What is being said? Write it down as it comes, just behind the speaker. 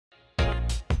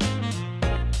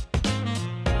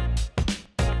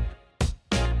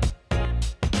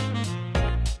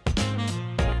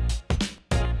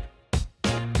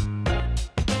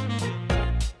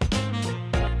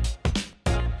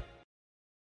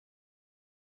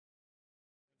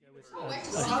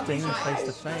a thing face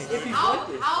to face. How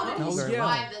did he No,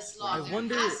 survive this I long?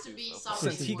 wonder, There has to be something.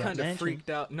 since he kind of freaked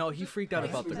out. No, he freaked out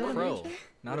about the crow,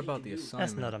 not about the assignment.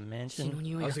 That's not a mansion.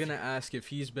 I was gonna ask if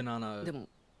he's been on a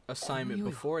assignment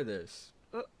before this,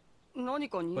 but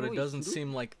it doesn't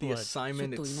seem like the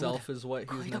assignment itself is what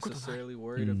he's necessarily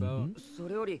worried about. そ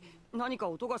れより何か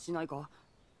音がしないか。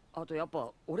あとやっ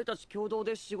ぱ俺たち共同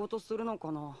で仕事するの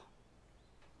かな。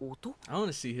音？ I want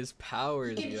to see his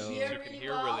powers, You yo. can You can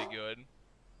hear really good.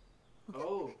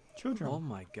 Oh. Children. Oh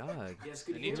my god. Yes,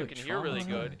 good Zenitsu can hear really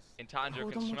good, and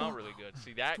Tanjiro can smell really good.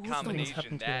 See, that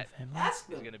combination, that Ask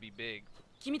is them. gonna be big.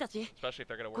 君たち Especially if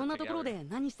they're gonna こん work なところ together で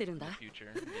何してるんだ in the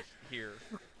future. Just here.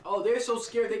 Oh, they're so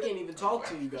scared they can't even talk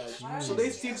to you guys. So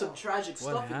they've seen some tragic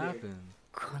What stuff in there. happened?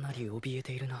 かなり怯え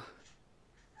ているな。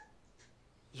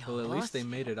 Well, at least they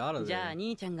made it out of じゃあ there.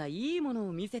 兄ちゃんがいいもの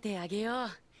を見せてあげよう。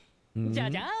じゃ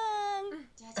じゃーん。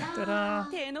Ta-da!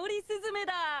 手乗りスズメ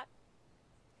だ。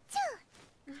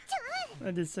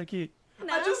 That is so cute.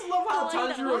 I just love how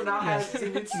Tanjiro now has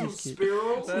Zenitsu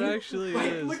Sparrow. That actually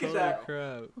Like, is. look at Holy that.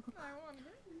 crap.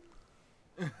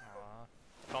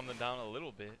 Calm them down a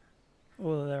little bit.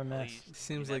 Oh, they're a mess. Please.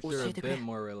 Seems like they're a bit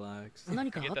more relaxed.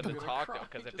 何か Get あった them の to か。 talk though,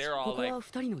 because if they're all ここ like は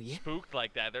二人の家。 spooked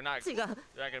like that, they're not 違う。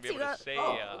 gonna be able to say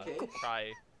Oh, okay.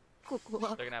 cry. ここ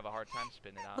は They're gonna have a hard time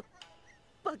spitting it out.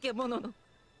 化け物の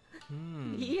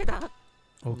Hmm. 家だ。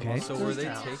 Okay. So were they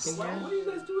So taken what here? are you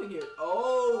guys doing here?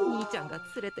 兄 Oh. ちゃんが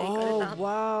連れて行かれた。 Oh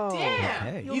wow!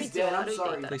 Damn. He's dead. I'm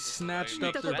sorry. They snatched 見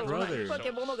up たこ their ともない brother. 化け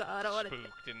物が現れて。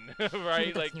 Spooked and 君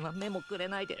right た like ちには目もくれ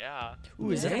ないで。 yeah.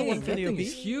 Ooh, is that the one Dang, for that the thing OP?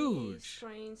 is huge.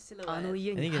 Strange あの silhouette.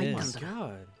 家 I に think it 入った is. んだ。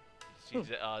 God. Sees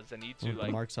Zenitsu The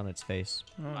like marks on its face.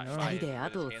 Oh, by no. fighting 二人で with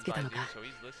後を his つけた hands の by か。 dude, so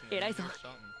he's listening 偉い to ぞ。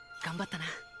 something. 頑張ったな。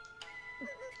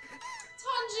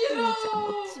 Tanjiro! 兄ちゃんの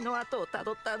血の跡をた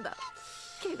どったんだ。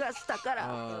怪我したから。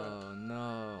 Oh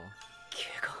no. 怪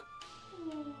我。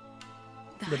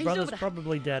 The 大丈夫 brother's だ。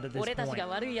 probably dead at this 俺たち point. が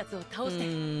悪い奴を倒して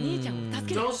兄ちゃんを助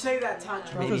ける。 Don't say that,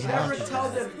 Tanjiro. Maybe Never not. tell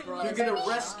them you're gonna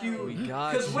rescue. We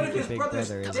got Because what if you. his Big brother's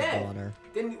brother is a dead? goner.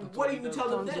 Then what do you tell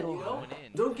them then, you know?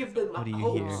 Don't give them What do you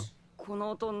hear? hopes. こ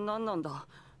の音何なんだ。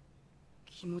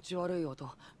気持ち悪い音。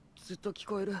ずっと聞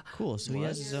こえる。 Cool, so he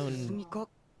has his ス own ミか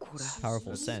これ。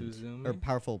 powerful scent. Or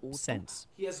powerful sense.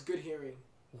 He has good hearing.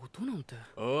 音なんて。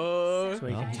 Oh. So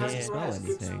he can Well, hear. Tanjiro has good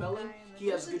anything. smelling. He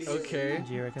has good hearing. Okay.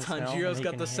 Tanjiro can smell, Tanjiro's he got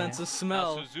can the hear. sense of Now,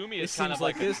 smell. Tsuzumi It is kind seems of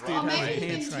like like a this dude Well, has maybe he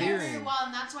enhanced can hear very hearing. well,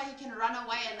 and that's why he can run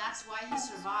away, and that's why he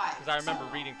survived. Because I remember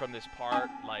reading from this part,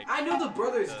 like I know the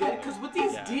brother is dead because with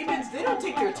these Yeah. demons, they don't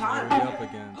take their What time. are we up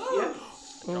against? Yep.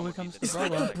 Oh, here comes the Is that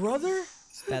brother. the brother?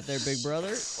 That their big brother?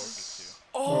 focus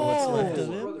Oh, what's left His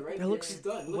of it? brother, right? That Yeah, looks. he's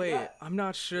done. Look Wait, at that. I'm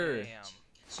not to. sure. Damn.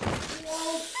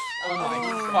 Oh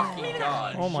my fucking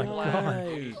god. Oh my god.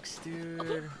 Yikes, dude.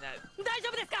 That, 大丈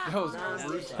夫ですか。 That was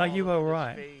gruesome. Are you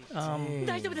alright? Dang.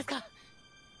 大丈夫ですか。しっ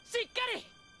かり。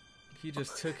 He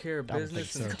just took care of Don't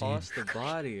business think and so, tossed the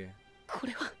body. こ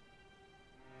れは。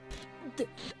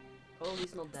 Oh,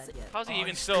 he's not dead yet. how's he Oh, even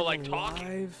he's still like talking?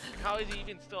 alive? How is he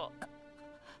even still?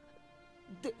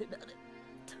 出られたの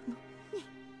に。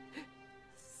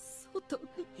外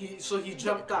に。 So he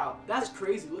jumped out. That's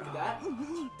crazy. Look at that.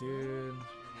 Dude.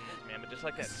 Man, but just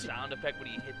like that sound effect when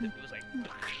he hit the, it was like.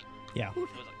 Yeah, It was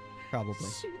like probably.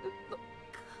 死ぬの。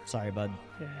 Sorry, bud.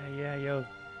 Yeah, yo.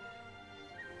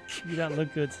 You don't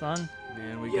look good, son.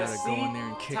 Man, we Yeah, gotta see? go in there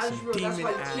and kick some Tanjiro, that's demon why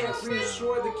you can't ass.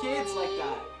 reassure the kids like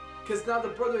that. Because now the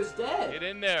brother's dead. get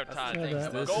in there, That's Todd. the thing, Go.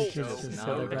 this Go. is just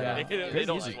so not bad. bad. They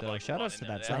don't music, like though. fun Shout outs in to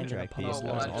that there. soundtrack Oh, piece. Oh, That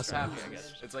well, was that just awesome.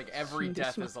 happens. It's like every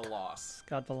death is a loss.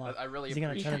 God for life. I really Is he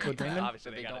gonna turn appreciate into a that. demon?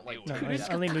 Obviously, But they they gotta don't deal like with No,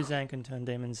 it. only Muzan can turn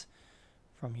demons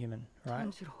from human, right?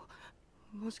 炭治郎。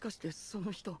もしかしてそ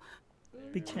の人。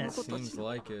 Big chance. Seems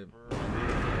like it.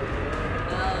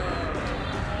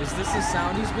 Is this the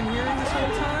sound he's been hearing this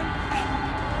whole time?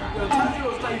 Yo,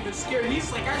 Tanjiro's not even scared.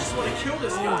 He's like, I just want to kill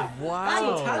this guy. That's what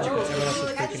Wow. Tanjiro's Everyone else he's is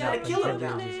like, I just freaking want out. to kill him Tanjiro's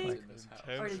now. just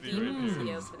like, Or the demons in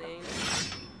the opening.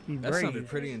 he That sounded breathed.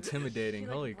 pretty intimidating.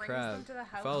 Holy crap.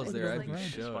 If I was there, I'd be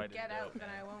shook. Get out, then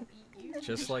I won't eat you.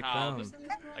 Just like How, them.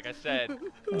 like I said,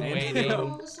 And waiting.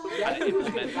 Yeah, he was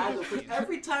good guy though, 'cause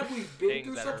every time we've been Things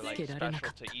through that are something, like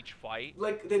special to each fight.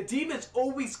 like the demons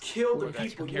always kill the That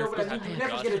people. You know what I mean? characters You have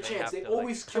never to get a adjust, chance. they They have to,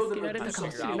 always kill them and do Figure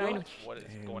something. Figure You know? out what is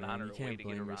Hey, going on man, or you a way can't to get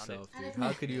blame around yourself, it. dude.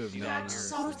 How could you have known That's yours?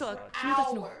 some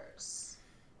Hours. hours.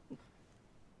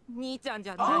 兄ちゃんじ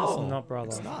ゃ It's ない。 Oh. not brother.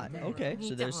 It's not. Okay,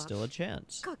 so there's still a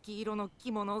chance. 柿色の着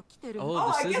物を着てる。 Oh, Oh,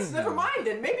 I this guess isn't never him. mind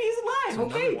then. Maybe he's alive.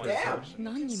 It's Okay, another one. damn.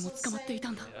 何人も捕まっていた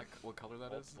んだ。 What color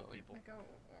that is? Like, Like a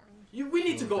orange. We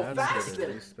need to go That's fast good at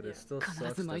then. least, but it still sucks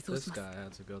that this guy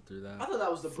had to go through I that. thought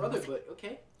that was the brother, but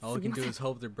okay. All we can do is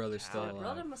hope their brother's still My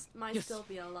brother alive. might still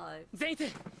be alive.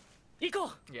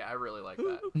 Yeah, I really like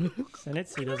that.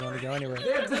 Zenitsu doesn't want to go anywhere.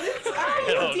 I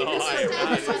don't know.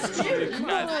 This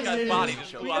guy's body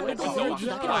just flew out.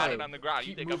 Flattened on the ground.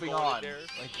 You think I'm moving going on. there?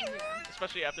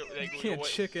 Especially after You can't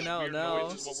chicken out weird now.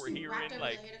 noises, what we're hearing,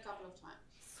 like. hit a couple of times.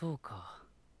 そうか。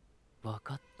わ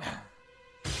かった。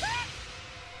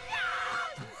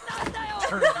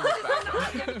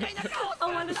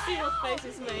 I want to see what face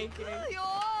he's making.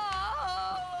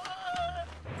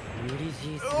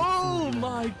 Oh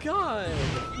my god!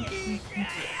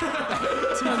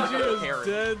 Tanjiro's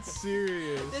dead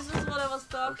serious. This is what I was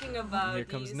talking about. Here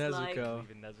comes He's like, Nezuko.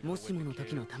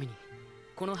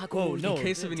 Whoa, no, in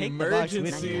case of an take the box with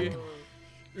emergency.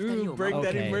 you. Ooh, break that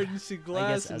Okay. emergency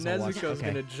glass and as I'll watch- Nezuko's okay.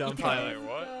 gonna jump Probably out. like,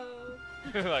 what?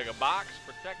 like a box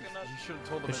protecting us? You should have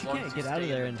told them But as she long can't as get you out of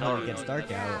stay there in the until it dark. gets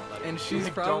dark out. And she's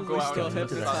Don't probably go out still into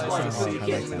the hypnotized sunlight. to see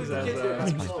things as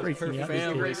Freaking her out.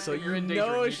 family, so You're in you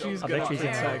danger, know you she's don't- I gonna bet she's in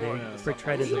protect there. him.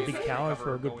 Portrayed as a big Cover coward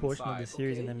for a good go portion of the inside.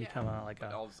 series, and then become like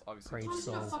But a obviously- brave Who's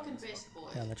your soul fucking best boy?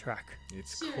 down the track.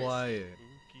 It's Seriously. quiet.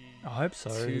 I hope so.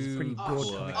 It's pretty Too broad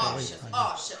quiet. comic Oh relief. shit, kind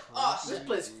oh of. shit, oh This shit.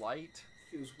 place Light.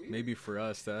 feels weird. Maybe for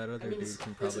us, that other I mean, dude it's-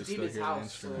 can it's a probably still demon's hear the house,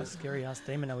 instrument. What scary ass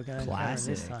demon are we going to encounter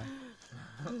this Classic. time?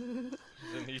 Zenitsu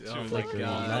Oh is my like,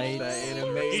 god, lights, that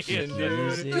animation, dude.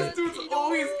 music. This dude's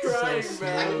always crying, So I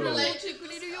man. can smooth. relate to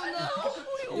Kuriru now.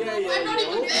 Yeah, yeah, I'm not yeah. even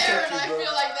We'll there, protect and I you, bro.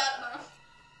 feel like that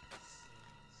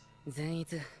now. 善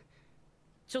逸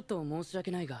ちょっと申し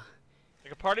訳ないが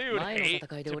like a part of you would 前の hate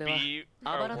戦いで to 俺は be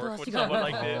あ or ばらと work with 足が someone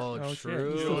like this. Oh, Oh, shit. You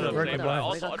know true. what I'm Broken saying? But I glass.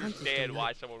 also understand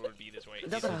why someone would be this way.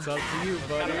だから It's up to you,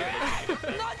 buddy.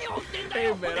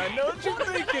 Hey, man, I know what you're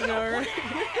thinking, alright?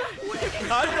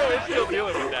 Tanjiro is still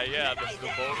dealing with that, yeah. The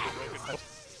broken.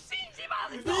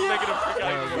 This is making him freak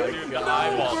out. Dude, the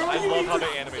eyeballs. I love how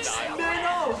they animate the eyeballs.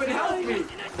 No, but help me.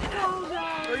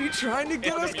 Are you trying to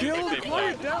get us killed?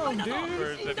 Quiet down,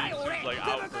 dude. That he's like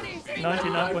outbursts.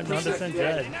 99.9%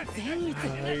 dead. He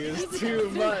is too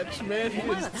much, man. He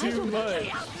is too much.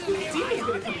 The demon's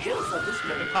gonna come kill us at this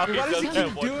point. How he Why does he does that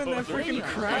keep one doing that pose. freaking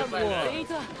crab walk?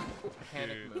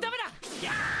 Panic move.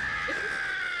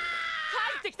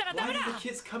 Why did the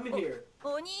kids come in here?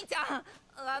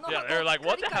 Yeah, they're like,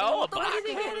 what the hell? A box?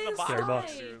 A box? Scary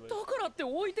box. だからって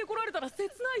置いてこられたら切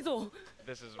ないぞ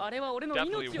This is あれは俺の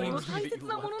definitely 命よりも one 大切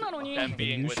なものなのに them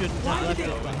being You with shouldn't have left it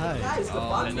behind. Guys, the Oh,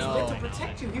 box was no. meant to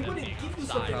protect you. He wouldn't give you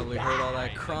something Probably bad. heard all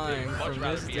that crying much from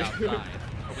rather this be dude. outside.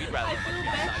 But we'd rather I feel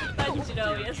bad for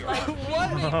Tanjiro. It's like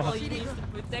people he needs to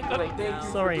protect right now.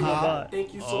 Sorry, my butt.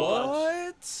 Thank you so much.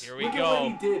 What? Here we Look at what he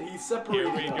go. did. He separated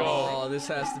Here we us. go. Oh, this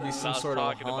has to be some I was sort of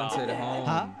talking about. haunted home.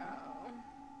 Huh?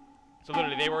 So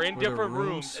literally, they were in Where the different rooms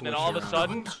rooms, and then all of a switch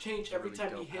sudden, Rooms change every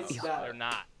time he hits they're that.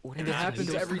 not. And it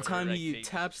happens every time he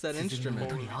taps that instrument.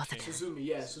 Suzumi,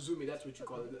 yeah, Suzumi, that's what you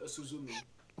call it. A Suzumi.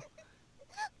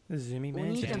 Zoomy お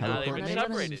man. 兄ちゃんと Now they've 離 been れ離れ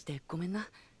separated. にしてごめんな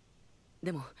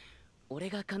でも俺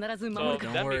が必ず So 守るか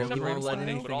Don't them worry, being he won't separated let one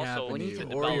thing, but anything also happen to the you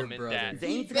or your development brother. that 善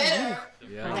逸が Better.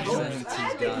 Yeah, Zenitsu's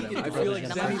got him. I feel like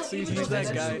Zenitsu's that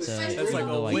guy that's like a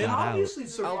Though I wimp got out. Obviously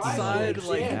survived. outside,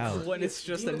 like Yeah. when it's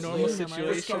just a Demons normal for some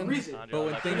situation. reason. But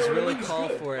when things really call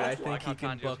for it, I think he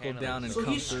can buckle down and So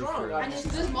come he's through strong, for right? it. And if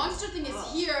this monster thing is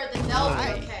here, then they'll be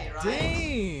okay, right?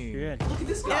 Dang! Good. Look at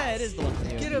this guy. Yeah, it is the one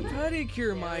from Get a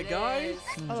pedicure, my guy!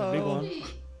 It's a big one.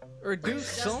 Or do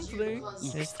Just you something.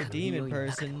 because- It's the demon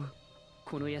person.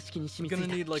 この屋敷に染み You're つい gonna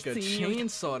た need like a きつい匂いだ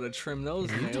chainsaw to trim those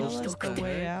Can you tell nails. us the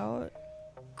way out?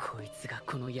 こいつが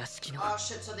この屋敷の Oh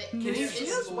shit, so they. Can you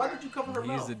see us? Why did you cover her He's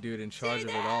mouth? the dude in charge of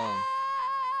it all.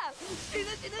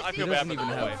 I feel He bad doesn't for the even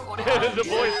boy. have The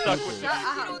boy's stuck with it.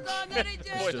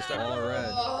 It's just all red.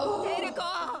 Oh. テルコ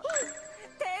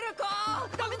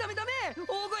ダメダメダメ大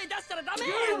声出したらダメ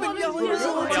Yell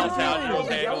Tanjiro's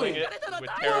handling it with Teriko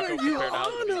compared to how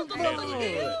he's handling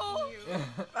it.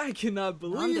 I cannot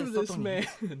believe this man.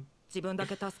 自分だ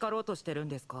け助かろうとしてるん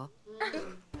ですか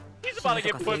He's about to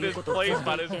get put in his place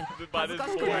by this boy.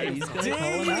 He's gonna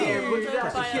call him Here, out. look at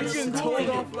that. He's getting told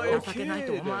off by a 情けない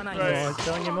と kid. 思わない Right. もう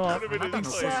人にも Put him in あなた his の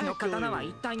place. 腰の刀は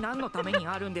一体何のために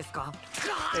あるんですか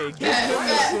Hey, give him the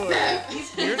sword.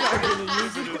 You're not gonna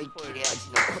use it.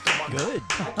 Good.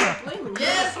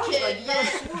 Yes, kid,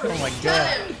 yes. Oh my Got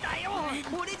god. him. だよ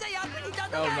俺じゃ役に立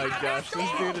た Oh ない my から gosh, this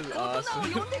dude is 大人を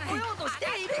awesome. 呼んでこようとしてい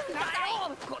るんだよ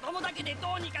子供だけで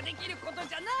どうにかできること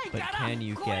じゃない But から can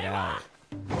you これ get は out?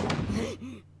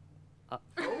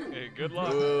 Hey, good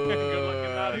luck. Good luck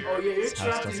getting out of here. Oh yeah, you're House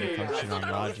trapped in doesn't here. function on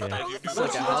logic. It's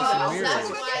like a house of mirrors.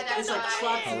 It's like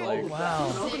trapped in Like, Wow.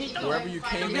 Wherever you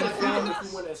came in from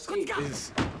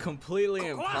is completely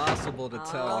impossible to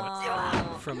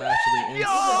tell from actually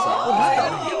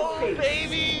inside. Yo,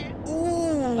 baby!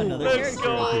 Ooh, another Let's character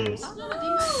go. appears.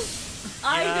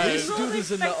 I This dude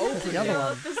is in the open. The other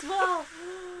one. as well.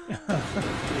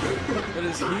 What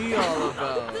is he all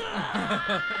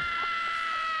about?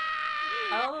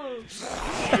 Oh.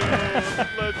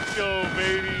 Let's go,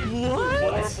 baby.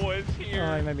 What? Four boys Oh, here.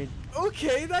 I mean,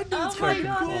 Okay, that dude's Oh my fucking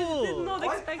god, I did cool. not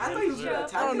What? expect I thought he him was to gonna show.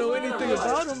 attack I don't know us. anything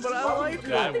about him, but I like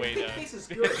That him. way Big to face is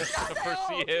good.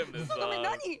 foresee him as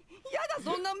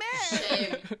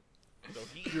Shame. so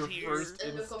he's Your here. first The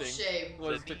look of instinct shame.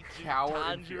 was to Zenitsu,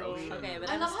 cower into Tanjiro. ocean. Okay, but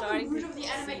I I'm love how the starting mood to of the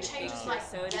anime see changes the like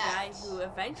so the that. guy who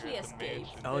eventually escaped.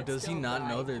 Oh, but does he still not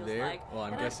know died, they're was there? like, Well,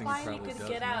 I'm and guessing I he finally probably could does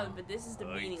get now. out, but this is the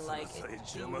meaning, like,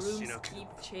 the rooms keep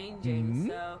changing,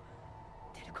 so...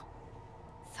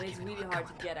 But it's really hard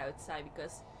to get outside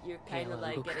because you're kind of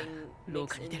like getting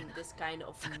mixed in this kind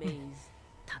of maze.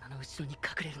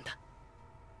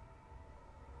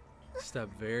 Step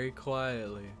very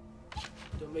quietly.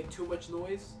 Don't make too much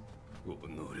noise.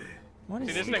 what is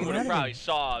See, this he thing would have getting? probably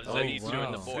saw Zenitsu wow.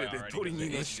 and the boy already.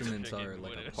 The instruments are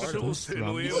like a part of The it.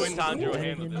 way Tanjiro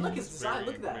handled Look at this his is design, very,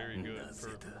 look at that. very good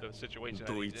for the situation that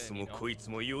どい he's つ in, も you know? こいつ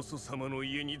もよそ様の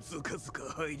家にずかずか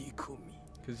入り込み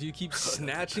Because you keep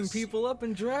snatching people up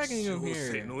and dragging them 小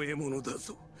生 here. の獲物だ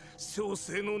ぞ小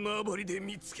生の縄張りで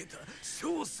見つけた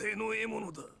小生の獲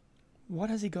物だ What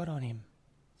has he got on him?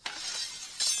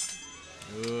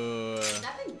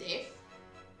 Nothing deaf.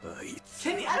 あいつ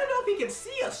Can he, I don't know if he can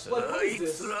see us. Like, what あ is い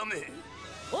this? つらめ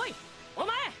おいお前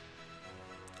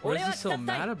What is he so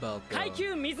mad about though? 階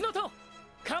級水のと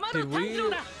鎌 Did 野 we? 炭治郎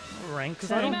だ Rank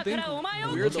Because I don't setting?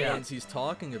 think we're the ones he's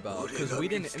talking about. Because we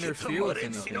didn't interfere with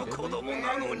anything. の Did 子 we? 供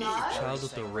なのに Child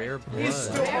with the rare He's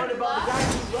still blood. hard about the guy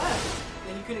who left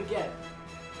that he couldn't get.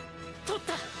 取っ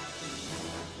た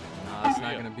Nah, it's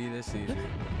not gonna be this easy.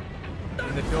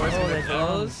 And the door's Oh, gonna they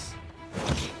close.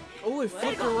 Oh, it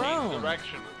flipped around.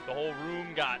 Direction. The whole room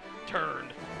got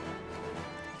turned.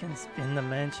 He can spin the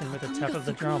mansion with the tap of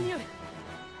the drum.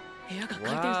 部屋が回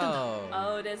転したんだ Wow.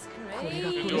 Oh, that's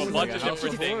You great. do a Like bunch a of house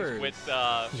different of things horrors. with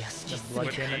Yes, the with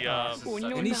blood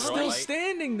damage. And he's still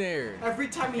standing there. Every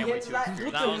time he hits that,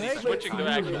 not only switching to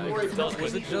actual moves, it's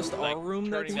Was it just our room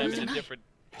that turning them used into it? different.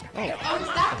 Oh, it's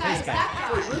that guy. It's that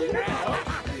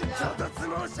guy. ちょっとつ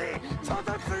もしちょっ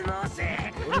とつもし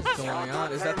What is going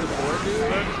on? Is that the board dude?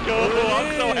 Let's go!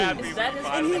 I'm so happy. Is that his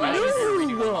And he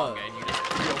name? knew!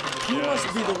 He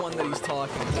must be the one that he's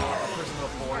talking about. Person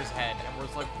before his head, and we're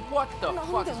just like, what the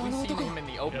fuck? Is we seen him in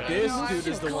the open? This dude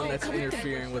is the one that's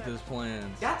interfering with his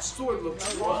plans. that sword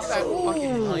looks That awesome.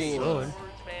 fucking blade. Sword.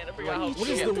 Man, I forgot how What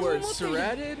is the word?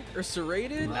 Serrated? Or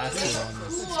serrated? That's the one.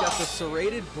 He's got the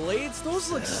serrated blades? Those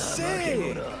look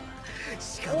sick!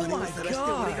 Oh my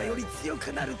god! より強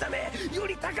くなるためよ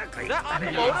り高くいく That ため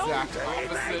Akamoto? Exact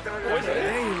opposite voice.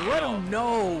 Hey, let him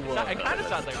know! It kind of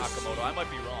sounds like Akamoto. I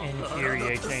might be wrong.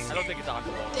 Infuriating. I don't think it's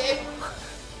Akamoto.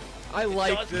 Deaf. I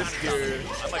like Does this kinda sound dude. like-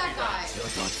 I Who's might be that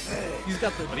wrong. guy? He's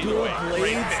got the But either dual way, great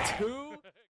blades pick. too.